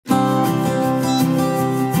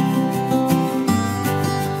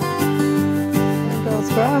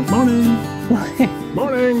Morning.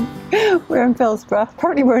 Morning. We're in Philsborough.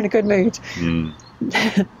 Apparently we're in a good mood.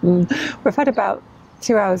 We've had about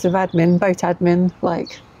 2 hours of admin, boat admin,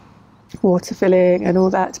 like water filling and all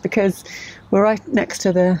that, because we're right next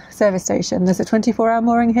to the service station. There's a 24-hour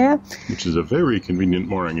mooring here. Which is a very convenient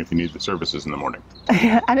mooring if you need the services in the morning.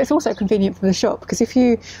 And it's also convenient for the shop, because if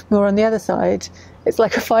you moor on the other side, it's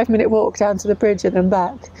like a 5-minute walk down to the bridge and then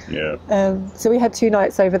back. Yeah. So we had 2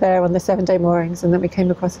 nights over there on the 7-day moorings, and then we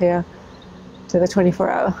came across here to the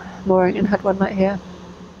 24-hour mooring and had 1 night here.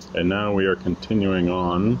 And now we are continuing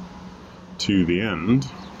on to the end, to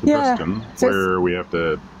Preston, so where we have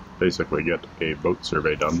to basically get a boat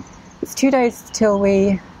survey done. It's 2 days till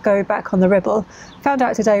we go back on the Ribble. Found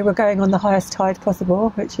out today we're going on the highest tide possible,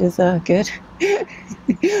 which is good.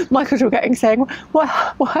 Michael's regretting saying, well,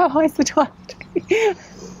 how high is the tide?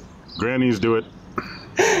 Grannies do it.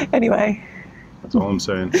 Anyway. That's all I'm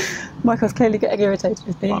saying. Michael's clearly getting irritated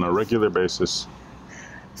with me. On a regular basis.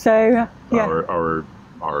 So, yeah.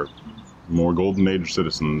 Our more golden age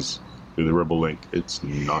citizens do the Ribble Link. It's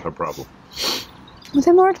not a problem. Well,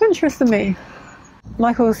 they're more adventurous than me.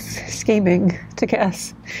 Michael's scheming to get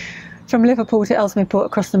us from Liverpool to Ellesmere Port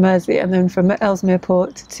across the Mersey, and then from Ellesmere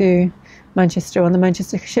Port to Manchester on the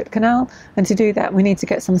Manchester Canal. And to do that, we need to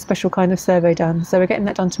get some special kind of survey done. So we're getting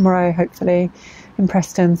that done tomorrow, hopefully, in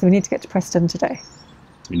Preston. So we need to get to Preston today.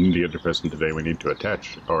 We need to get to Preston today. We need to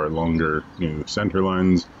attach our longer new centre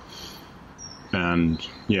lines. And,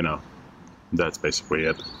 you know, that's basically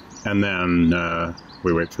it. And then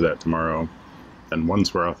we wait for that tomorrow. And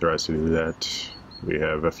once we're authorized to do that, we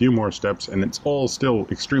have a few more steps. And it's all still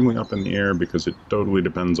extremely up in the air because it totally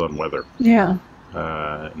depends on weather. Yeah.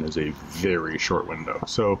 And there's a very short window.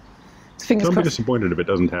 So Fingers don't crossed. be disappointed if it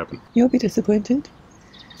doesn't happen. You'll be disappointed.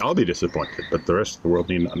 I'll be disappointed, but the rest of the world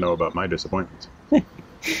need not know about my disappointments.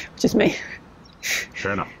 Just me.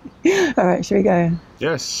 Fair enough. All right, should we go?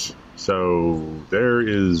 Yes. So there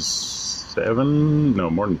is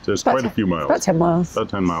there's quite a few miles. About 10 miles. About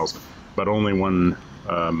 10 miles. But only one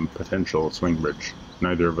potential swing bridge.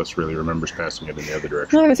 Neither of us really remembers passing it in the other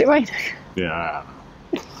direction. No, is it raining? Yeah, I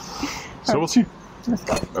don't know. So we'll see. Let's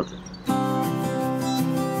go. Okay.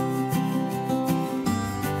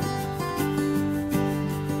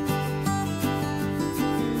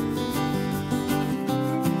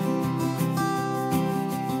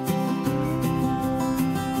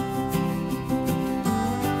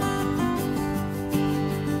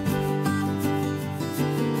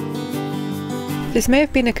 This may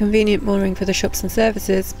have been a convenient mooring for the shops and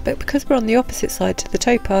services, but because we're on the opposite side to the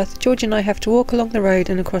towpath, George and I have to walk along the road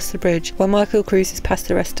and across the bridge, while Michael cruises past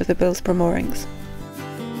the rest of the Philsborough moorings.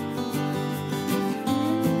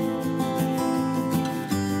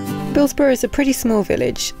 Philsborough is a pretty small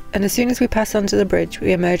village, and as soon as we pass under the bridge,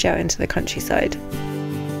 we emerge out into the countryside.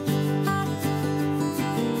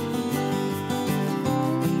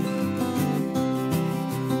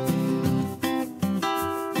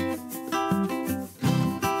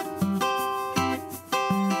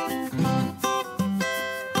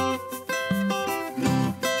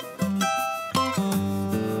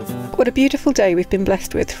 What a beautiful day we've been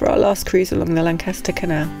blessed with for our last cruise along the Lancaster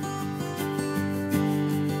Canal.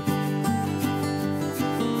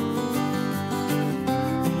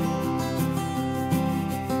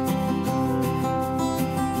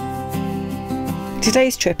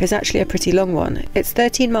 Today's trip is actually a pretty long one. It's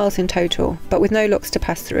 13 miles in total, but with no locks to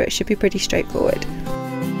pass through it should be pretty straightforward.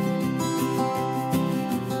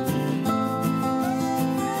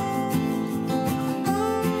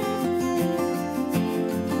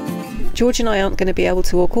 George and I aren't going to be able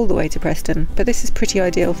to walk all the way to Preston, but this is pretty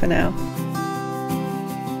ideal for now.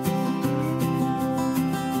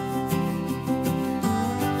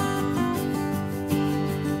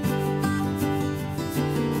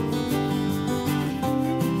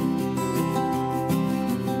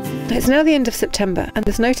 It's now the end of September and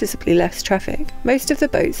there's noticeably less traffic. Most of the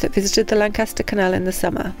boats that visited the Lancaster Canal in the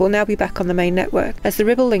summer will now be back on the main network, as the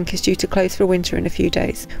Ribble Link is due to close for winter in a few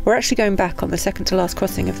days. We're actually going back on the second to last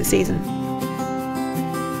crossing of the season.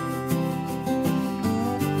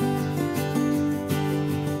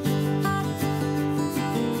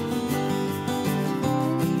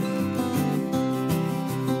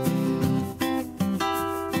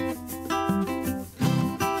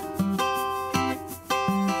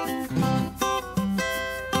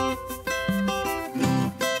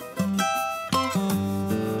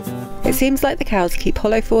 It seems like the cows keep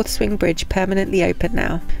Hollowforth Swing Bridge permanently open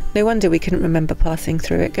now. No wonder we couldn't remember passing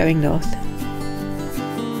through it going north.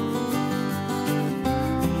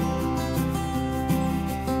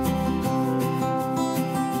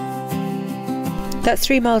 That's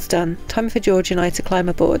 3 miles done. Time for George and I to climb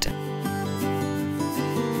aboard.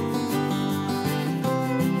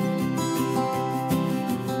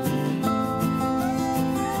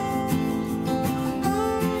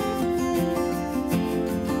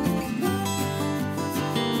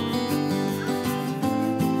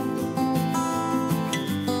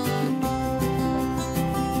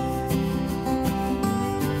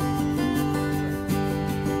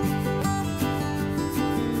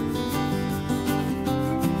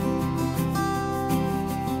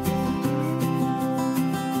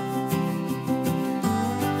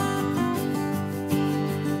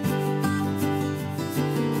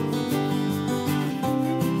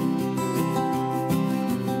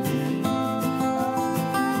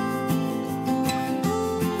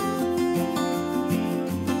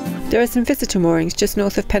 There are some visitor moorings just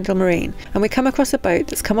north of Pendle Marine, and we come across a boat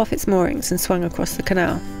that's come off its moorings and swung across the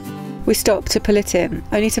canal. We stop to pull it in,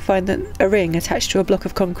 only to find that a ring attached to a block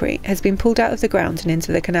of concrete has been pulled out of the ground and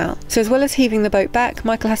into the canal. So as well as heaving the boat back,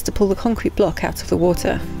 Michael has to pull the concrete block out of the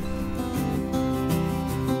water.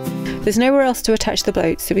 There's nowhere else to attach the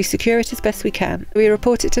boat, so we secure it as best we can. We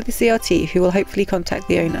report it to the CRT, who will hopefully contact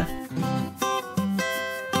the owner.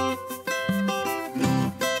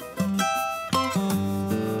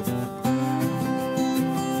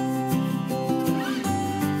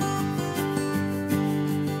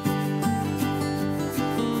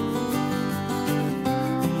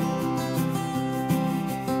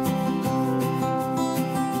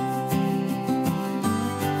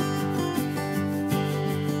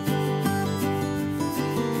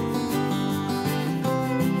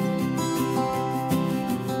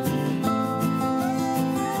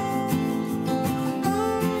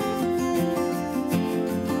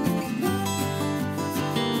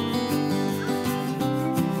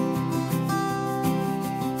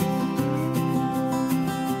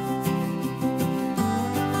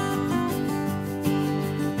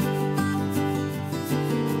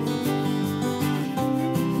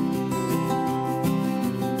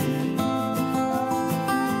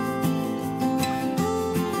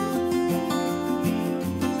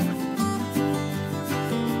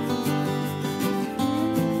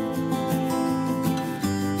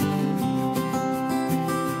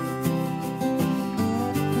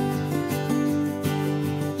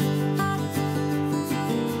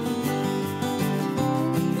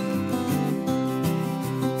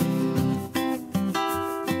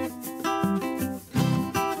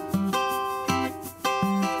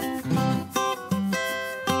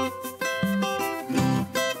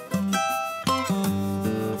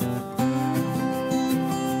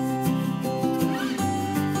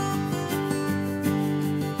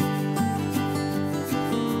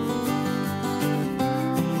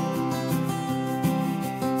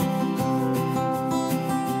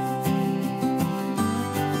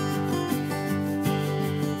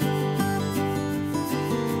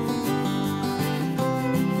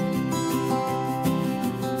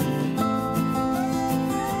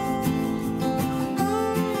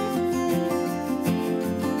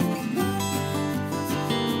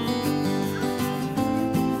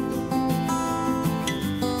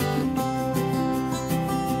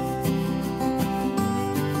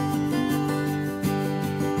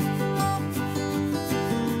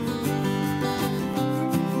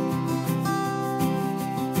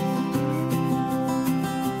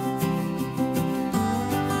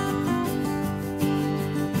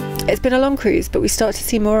 It's been a long cruise, but we start to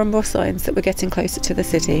see more and more signs that we're getting closer to the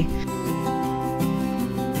city.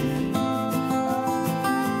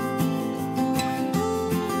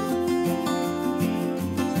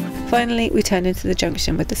 Finally, we turn into the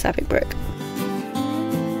junction with the Savick Brook.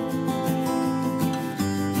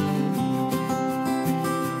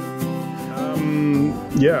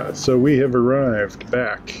 Yeah, so we have arrived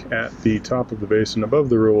back at the top of the basin above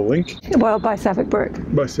the Ribble Link. Well, by Savick Brook.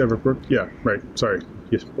 By Savick Brook, yeah, right, sorry.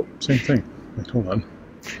 Yes, same thing. Wait, hold on.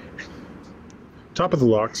 Top of the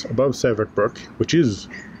locks above Savick Brook, which is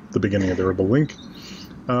the beginning of the Ribble Link,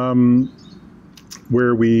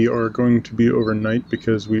 where we are going to be overnight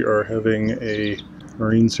because we are having a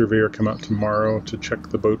marine surveyor come out tomorrow to check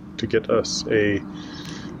the boat to get us a,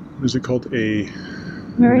 what is it called, a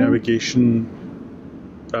marine navigation,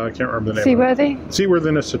 I can't remember the name. Seaworthy?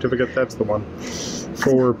 Seaworthiness certificate, that's the one.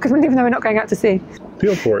 For because even though we're not going out to sea.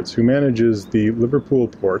 Peel Ports, who manages the Liverpool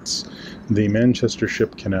ports, the Manchester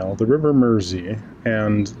Ship Canal, the River Mersey,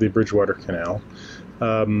 and the Bridgewater Canal,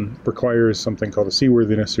 requires something called a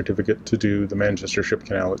seaworthiness certificate to do the Manchester Ship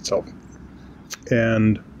Canal itself.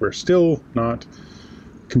 And we're still not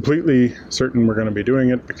completely certain we're going to be doing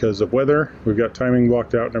it because of weather. We've got timing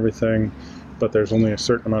blocked out and everything. but there's only a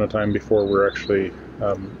certain amount of time before we're actually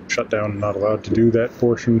shut down and not allowed to do that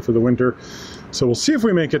portion for the winter. So we'll see if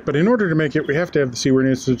we make it, but in order to make it, we have to have the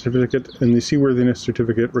seaworthiness certificate, and the seaworthiness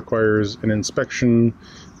certificate requires an inspection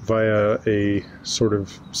via a sort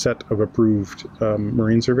of set of approved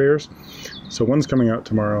marine surveyors. So one's coming out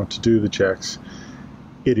tomorrow to do the checks.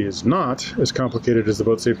 It is not as complicated as the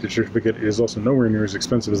boat safety certificate. It is also nowhere near as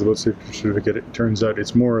expensive as the boat safety certificate. It turns out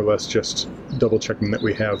it's more or less just double checking that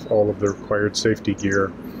we have all of the required safety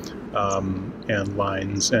gear and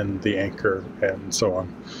lines and the anchor and so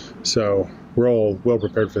on. So we're all well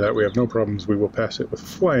prepared for that. We have no problems. We will pass it with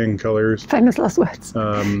flying colors. Famous last words.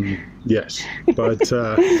 Yes,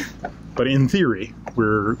 but in theory,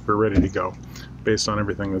 we're ready to go based on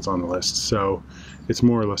everything that's on the list. So it's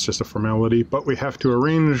more or less just a formality, but we have to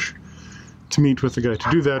arrange to meet with the guy to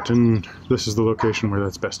do that, and this is the location where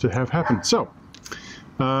that's best to have happen. So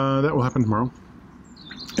that will happen tomorrow.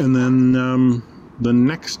 And then the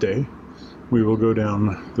next day, we will go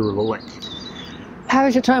down the Ribble Link. How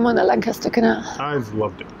was your time on the Lancaster Canal? I've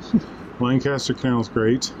loved it. Lancaster Canal is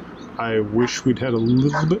great. I wish we'd had a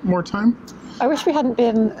little bit more time. I wish we hadn't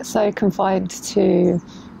been so confined to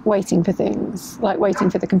waiting for things, like waiting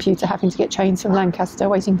for the computer, having to get trains from Lancaster,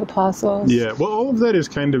 waiting for parcels. Yeah, well, all of that is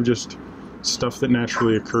kind of just stuff that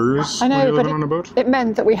naturally occurs I know, when you're but living on a boat. It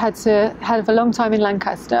meant that we had to have a long time in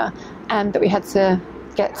Lancaster, and that we had to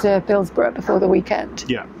get to Billsborough before the weekend.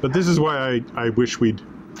 Yeah, but this is why I wish we'd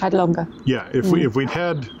had longer. Yeah, if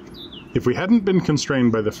we hadn't been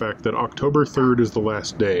constrained by the fact that October 3rd is the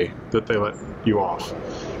last day that they let you off,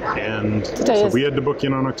 and so we had to book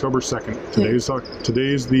in on October 2nd.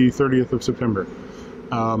 Today's the 30th of September.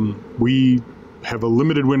 We have a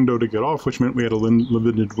limited window to get off, which meant we had a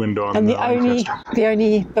limited window on Lancaster. The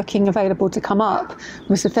only booking available to come up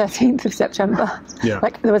was the 13th of September. Yeah.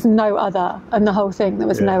 Like, there was no other, and the whole thing, there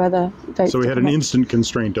was no other dates. So we had an instant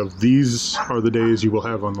constraint of these are the days you will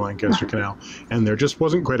have on the Lancaster Canal, and there just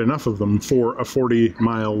wasn't quite enough of them for a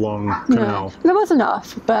 40-mile long canal. No, there was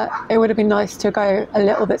enough, but it would have been nice to go a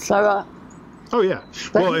little bit slower. Oh, yeah.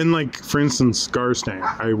 Well, and like, for instance, Garstang.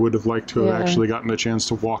 I would have liked to have actually gotten a chance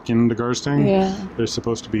to walk into Garstang. Yeah. There's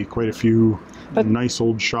supposed to be quite a few nice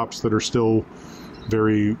old shops that are still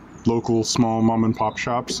very local, small mom-and-pop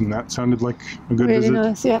shops, and that sounded like a good visit. Really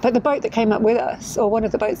nice, yeah. But the boat that came up with us, or one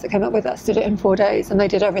of the boats that came up with us, did it in 4 days, and they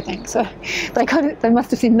did everything. So they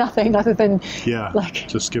must have seen nothing other than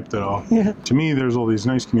just skipped it all. Yeah. To me, there's all these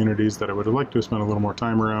nice communities that I would have liked to have spent a little more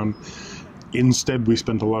time around. Instead, we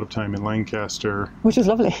spent a lot of time in Lancaster. Which was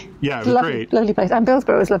lovely. Yeah, it was great. Lovely place. And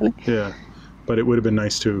Billsborough was lovely. Yeah. But it would have been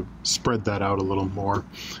nice to spread that out a little more.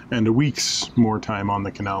 And a week's more time on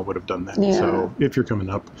the canal would have done that. Yeah. So if you're coming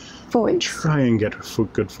up, 4 weeks. Try and get a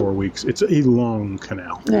good 4 weeks. It's a long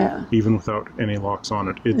canal. Yeah. Even without any locks on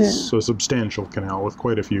it. It's a substantial canal with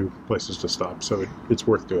quite a few places to stop. So it's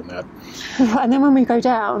worth doing that. And then when we go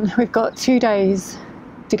down, we've got 2 days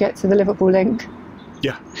to get to the Liverpool Link.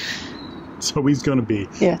 Yeah. So he's going to be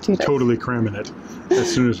totally cramming it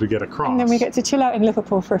as soon as we get across. And then we get to chill out in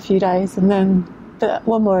Liverpool for a few days, and then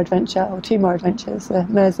one more adventure, or 2 more adventures, the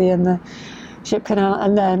Mersey and the Ship Canal,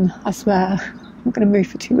 and then, I swear, I'm going to move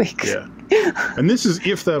for 2 weeks. Yeah. And this is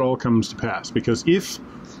if that all comes to pass, because if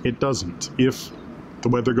it doesn't, if the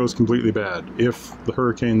weather goes completely bad, if the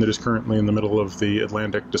hurricane that is currently in the middle of the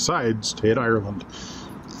Atlantic decides to hit Ireland,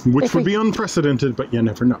 which would be unprecedented, but you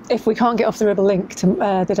never know. If we can't get off the Ribble Link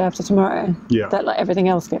the day after tomorrow, that like everything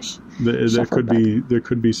else gets there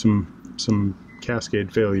could be some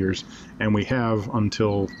cascade failures, and we have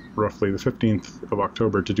until roughly the 15th of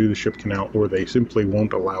October to do the Ship Canal, or they simply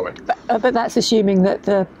won't allow it. But that's assuming that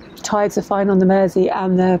the tides are fine on the Mersey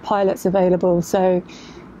and the pilot's available, so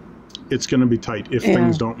it's going to be tight if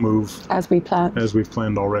things don't move as we've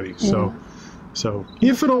planned already. So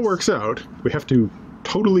if it all works out, we have to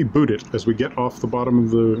totally boot it as we get off the bottom of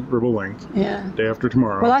the Ribble Link day after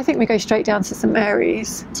tomorrow. Well, I think we go straight down to St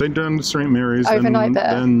Mary's. Down to St Mary's. Overnight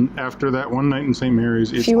there. Then after that one night in St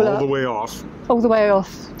Mary's, it's all the way off. All the way off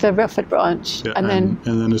the Rufford branch. Yeah, and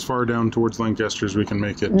then as far down towards Lancaster as we can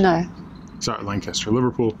make it. No. Sorry, Lancaster,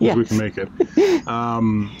 Liverpool, as we can make it.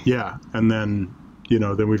 And then,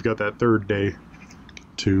 then we've got that third day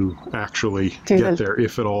to actually get there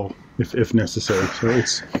if necessary. So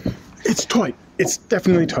it's tight. It's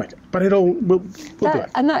definitely tight, but we'll do it.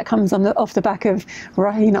 And that comes off the back of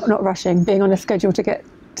not rushing, being on a schedule to get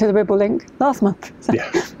to the Ribble Link last month. So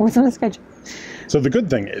always on a schedule. So the good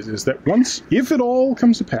thing is that if it all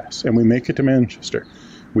comes to pass and we make it to Manchester,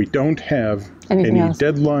 we don't have any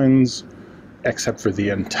deadlines except for the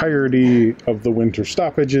entirety of the winter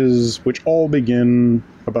stoppages, which all begin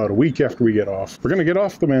about a week after we get off. We're going to get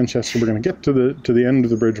off the Manchester, we're going to get to the end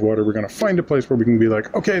of the Bridgewater, we're going to find a place where we can be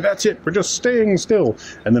like, okay, that's it, we're just staying still.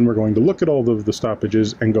 And then we're going to look at all of the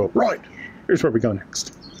stoppages and go, right, here's where we go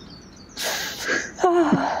next.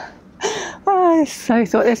 I so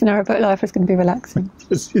thought this narrowboat life was going to be relaxing.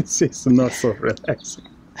 It's not so relaxing.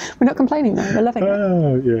 We're not complaining though, we're loving it.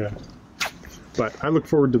 Oh, yeah. But I look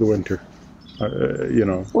forward to the winter. You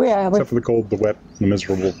know, except for the cold, the wet, the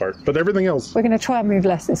miserable part. But everything else. We're going to try and move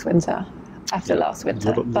less this winter after last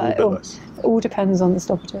winter. But it all depends on the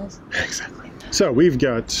stoppages. Exactly. So we've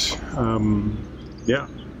got,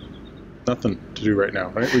 nothing to do right now,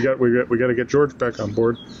 right? We got to get George back on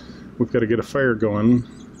board. We've got to get a fire going. Do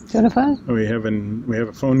you want a phone? We have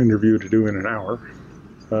a phone interview to do in an hour.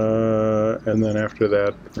 And then after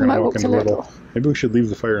that, we're going to walk into Ribble. Maybe we should leave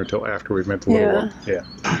the fire until after we've met the little one. Yeah.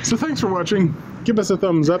 So thanks for watching. Give us a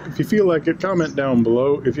thumbs up if you feel like it. Comment down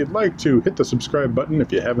below. If you'd like to, hit the subscribe button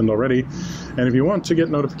if you haven't already. And if you want to get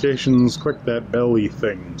notifications, click that belly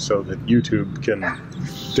thing so that YouTube can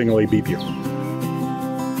dingly beep you.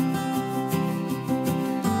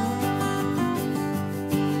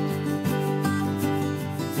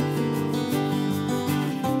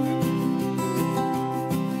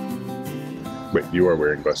 Wait, you are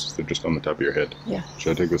wearing glasses. They're just on the top of your head. Yeah.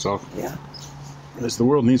 Should I take this off? Yeah. As the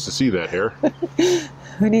world needs to see that hair.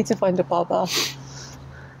 We need to find a barber.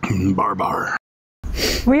 Barbar.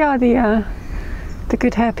 We are the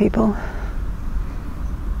good hair people.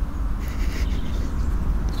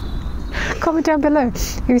 Comment down below.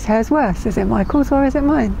 Whose hair's worse? Is it Michael's or is it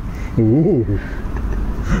mine? Ooh.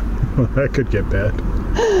 Well, that could get bad.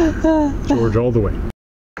 George all the way.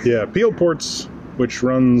 Yeah, Peel Ports, which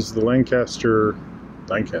runs the Lancaster.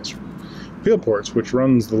 Peel Ports, which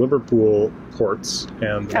runs the Liverpool ports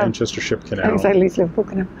and the Manchester Ship Canal. Exactly, Liverpool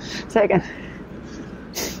Canal. Say it again.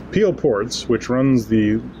 Peel Ports, which runs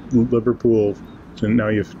the Liverpool. Now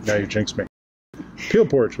you've jinxed me. Peel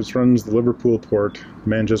Ports, which runs the Liverpool port,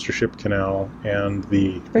 Manchester Ship Canal, and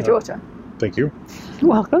the Bridgewater. Thank you. You're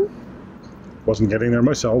welcome. Wasn't getting there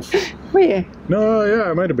myself. Were you? No, yeah,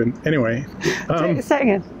 I might have been. Anyway. Say it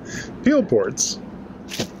again. Peel Ports.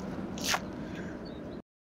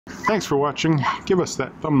 Thanks for watching. Give us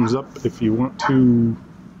that thumbs up if you want to.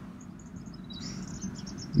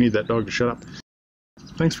 Need that dog to shut up.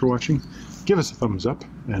 Thanks for watching. Give us a thumbs up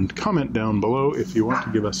and comment down below if you want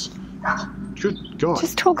to give us. Good God.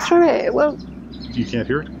 Just talk through it. Well, you can't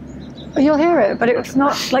hear it? You'll hear it, but it was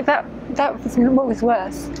not like that. That was what was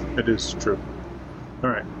worse. It is true.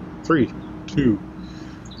 All right. 3, 2.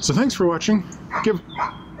 So thanks for watching.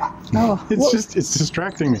 It's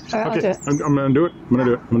distracting me. Okay, I'm gonna do it. I'm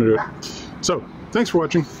gonna do it. So thanks for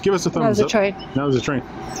watching. Give us a thumbs up. Now there's a train.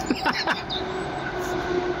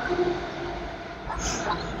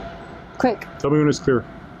 Quick. Tell me when it's clear.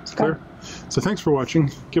 It's clear. So thanks for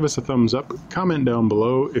watching. Give us a thumbs up. Comment down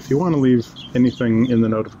below if you want to leave anything in the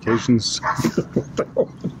notifications.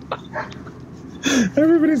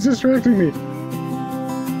 Everybody's distracting me.